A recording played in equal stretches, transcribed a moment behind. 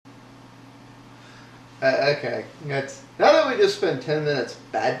Okay, that's now that we just spent 10 minutes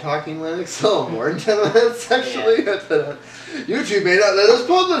bad talking Linux, a little more than 10 minutes actually. Yeah. YouTube may not let us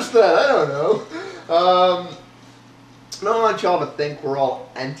publish that. I don't know. I don't want y'all to think we're all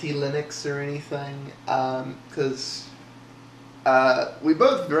anti-Linux or anything, because we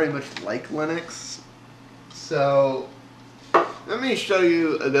both very much like Linux. So let me show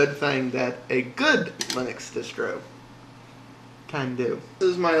you a good thing that a good Linux distro can do. This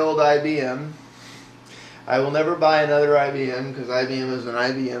is my old IBM. I will never buy another IBM because IBM isn't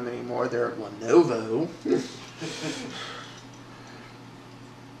IBM anymore. They're Lenovo.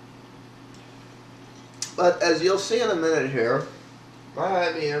 But as you'll see in a minute here, my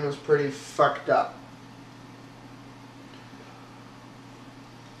IBM is pretty fucked up.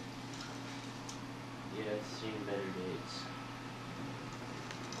 Yeah, I've seen better days.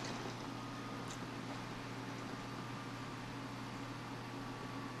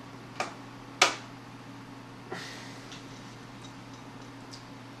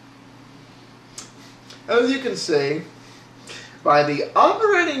 As you can see, by the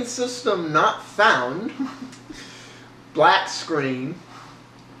operating system not found, black screen,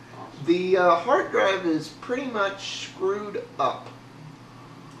 the hard drive is pretty much screwed up.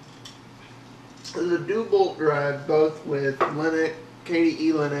 There's a dual bolt drive both with Linux,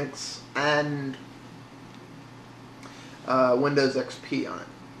 KDE Linux, and Windows XP on it.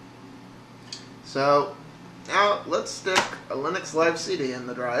 So now let's stick a Linux Live CD in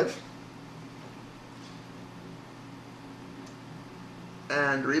the drive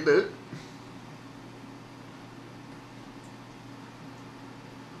and reboot.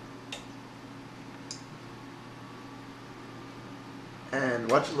 And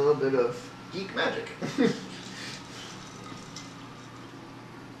watch a little bit of geek magic.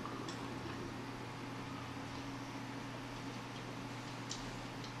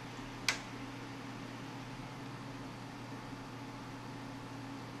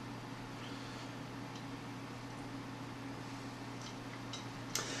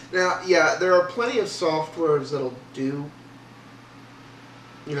 Now, yeah, there are plenty of softwares that'll do,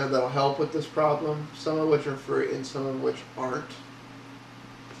 that'll help with this problem, some of which are free and some of which aren't.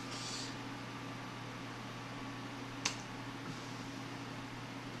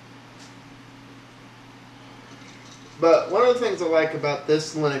 But one of the things I like about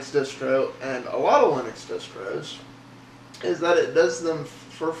this Linux distro, and a lot of Linux distros, is that it does them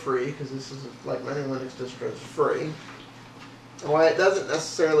for free, because this is, like many Linux distros, free. And while it doesn't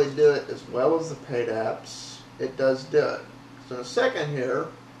necessarily do it as well as the paid apps, it does do it. So in a second here,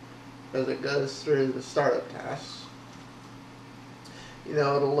 as it goes through the startup tasks,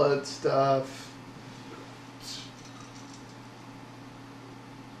 it'll load stuff,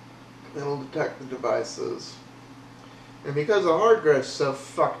 it'll detect the devices. And because the hard drive's so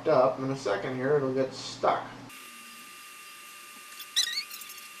fucked up, in a second here it'll get stuck.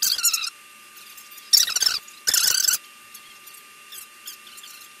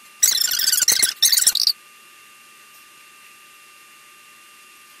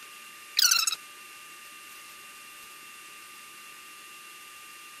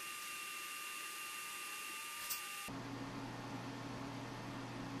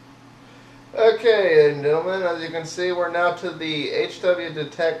 Okay, and gentlemen, as you can see, we're now to the HW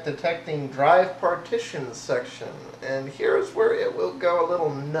detecting drive partitions section, and here's where it will go a little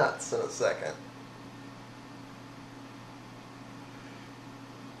nuts in a second.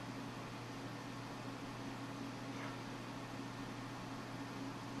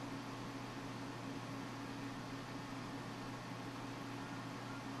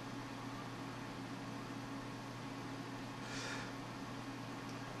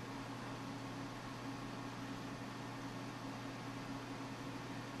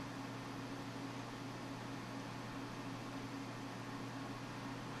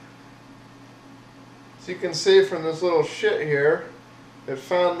 So you can see from this little shit here, it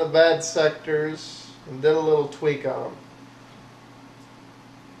found the bad sectors and did a little tweak on them.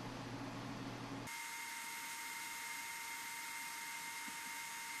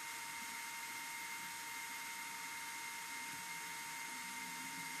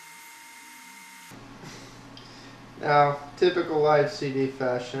 Now, typical live CD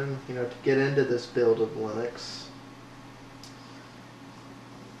fashion, to get into this build of Linux,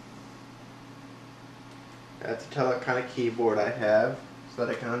 I have to tell what kind of keyboard I have so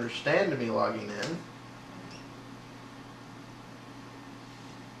that it can understand me logging in.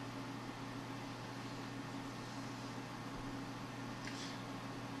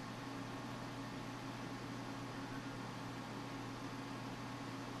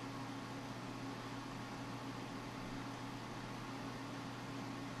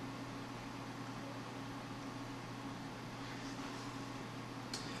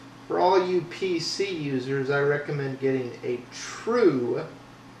 For all you PC users, I recommend getting a true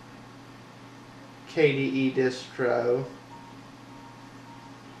KDE distro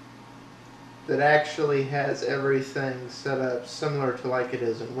that actually has everything set up similar to like it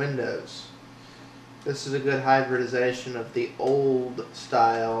is in Windows. This is a good hybridization of the old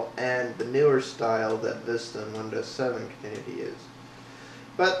style and the newer style that Vista and Windows 7 continue to use.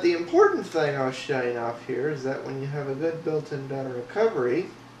 But the important thing I was showing off here is that when you have a good built-in data recovery,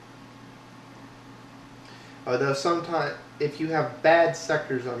 although sometimes if you have bad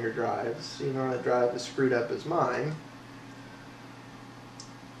sectors on your drives, even on a drive as screwed up as mine,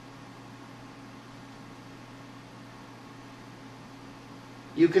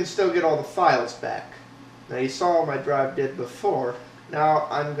 you can still get all the files back. Now you saw what my drive did before. Now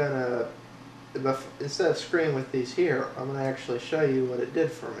I'm gonna, instead of screen with these here, I'm gonna actually show you what it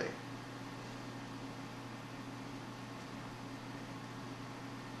did for me.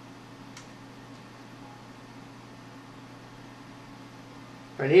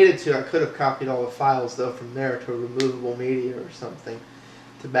 If I needed to, I could have copied all the files though from there to a removable media or something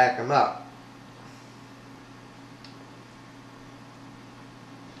to back them up.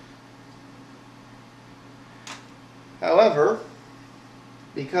 However,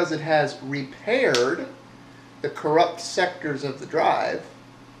 because it has repaired the corrupt sectors of the drive,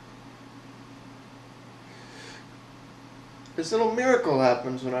 this little miracle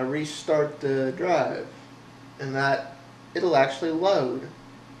happens when I restart the drive, and that it'll actually load.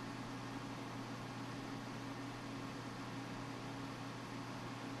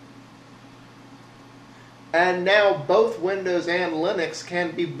 And now both Windows and Linux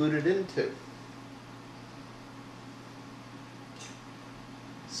can be booted into.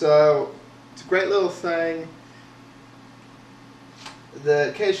 So it's a great little thing.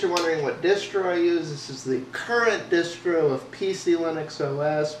 In case you're wondering what distro I use, this is the current distro of PC Linux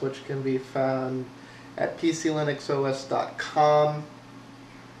OS, which can be found at PCLinuxOS.com. It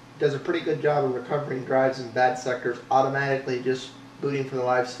does a pretty good job of recovering drives in bad sectors automatically, just booting from the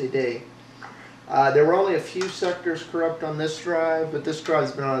live CD. There were only a few sectors corrupt on this drive, but this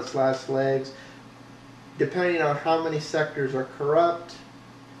drive's been on its last legs. Depending on how many sectors are corrupt,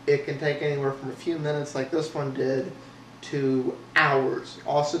 it can take anywhere from a few minutes, like this one did, to hours.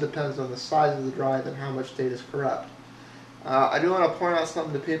 Also depends on the size of the drive and how much data is corrupt. I do want to point out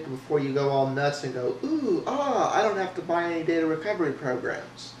something to people before you go all nuts and go, ooh, I don't have to buy any data recovery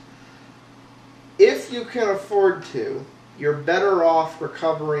programs. If you can afford to, you're better off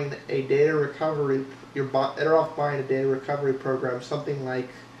recovering a data recovery, you're better off buying a data recovery program, something like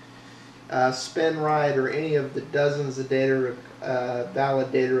SpinRite or any of the dozens of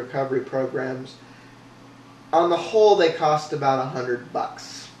valid data recovery programs. On the whole, they cost about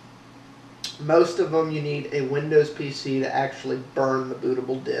 $100. Most of them you need a Windows PC to actually burn the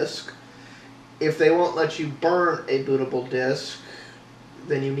bootable disk. If they won't let you burn a bootable disk,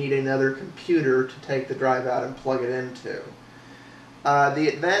 then you need another computer to take the drive out and plug it into. The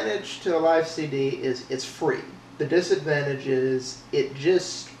advantage to a live CD is it's free. The disadvantage is it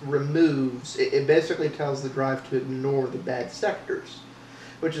just removes, it basically tells the drive to ignore the bad sectors,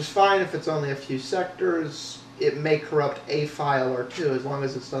 which is fine if it's only a few sectors. It may corrupt a file or two. As long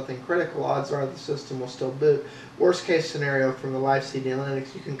as it's nothing critical, odds are the system will still boot. Worst case scenario, from the live CD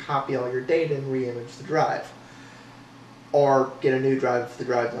Linux, you can copy all your data and re-image the drive, or get a new drive if the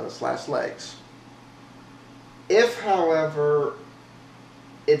drive's on its last legs. If, however,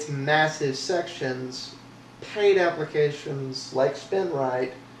 it's massive sections, paid applications like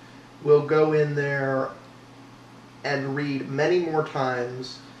SpinRite will go in there and read many more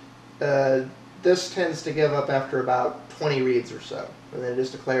times. This tends to give up after about 20 reads or so, and then it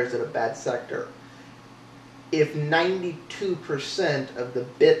just declares it a bad sector. If 92% of the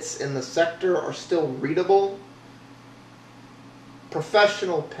bits in the sector are still readable,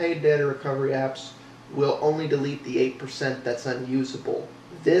 professional paid data recovery apps will only delete the 8% that's unusable.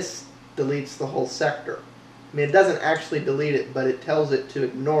 This deletes the whole sector. I mean, it doesn't actually delete it, but it tells it to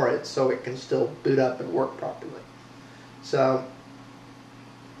ignore it so it can still boot up and work properly. So,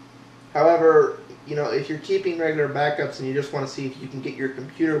 however, you know, if you're keeping regular backups and you just want to see if you can get your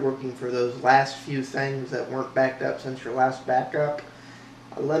computer working for those last few things that weren't backed up since your last backup,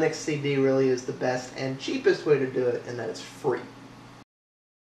 a Linux CD really is the best and cheapest way to do it, and that it's free.